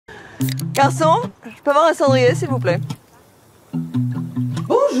Garçon, je peux avoir un cendrier, s'il vous plaît?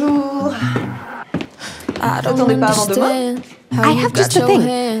 Bonjour. Attendez pas avant demain. I have just a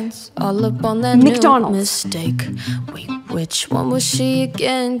thing. McDonald's. Wait, which one was she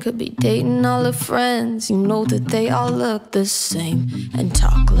again? Could be dating all her friends. You know that they all look the same and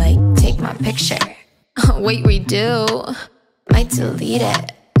talk like, take my picture. Wait, redo. Might delete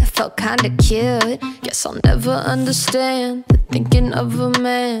it. I felt kinda cute. Guess I'll never understand the thinking of a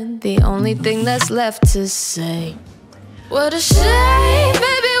man. The only thing that's left to say. What a shame,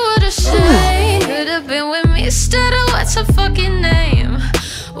 baby, what a shame. Could have been with me instead of what's her fucking name.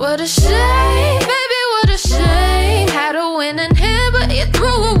 What a shame, baby, what a shame. Had a win in hand, but you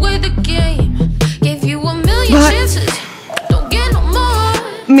threw away the game. Gave you a million chances, don't get no more.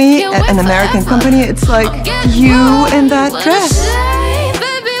 Me, an American company, it's like you in that dress.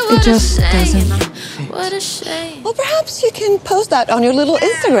 It just doesn't fit. Well, perhaps you can post that on your little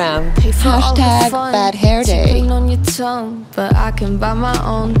Instagram. Hashtag bad hair day. On your tongue, but I can buy my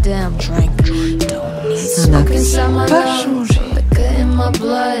own damn drink. Don't need smoke inside my lungs, liquor in my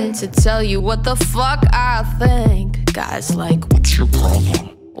blood to tell you what the fuck I think. Guys like, what's your problem?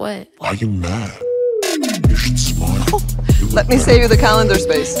 What? Why are you mad? You should smile. Let me save you the calendar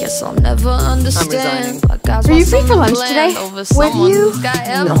space. Guess I'll never understand. Are you free for lunch today? With you?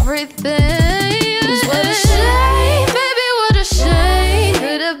 No. What a shame, baby, what a shame.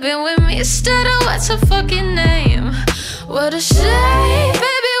 Could have been with me instead of what's her fucking name. What a shame,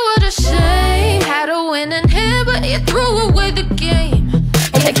 baby, what a shame. Had a win in hand, but you threw away the game.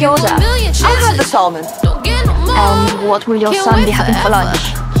 I'll take your order. I'll have the salmon. Don't get no more. And what will your son be having for lunch?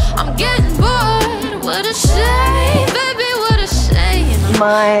 I'm getting bored. What a shame, baby, what a shame.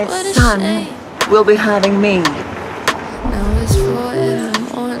 My son will be having me. Now it's 4 in the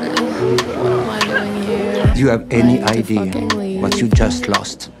morning. What am I doing here? Do you have any idea what you just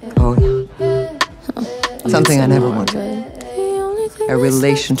lost? Oh, yeah. Something I never wanted. A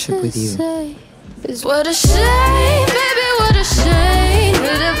relationship with you. What a shame, baby, what a shame.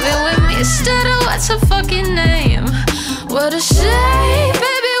 Could have been with me instead of what's her fucking name. What a shame,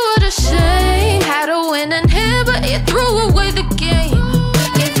 baby, what a shame. Had a win in hand, but you threw away the game.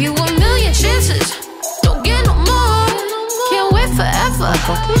 Gave you a million chances, don't get no more. Can't wait forever,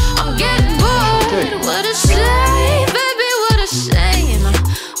 I'm getting bored. What a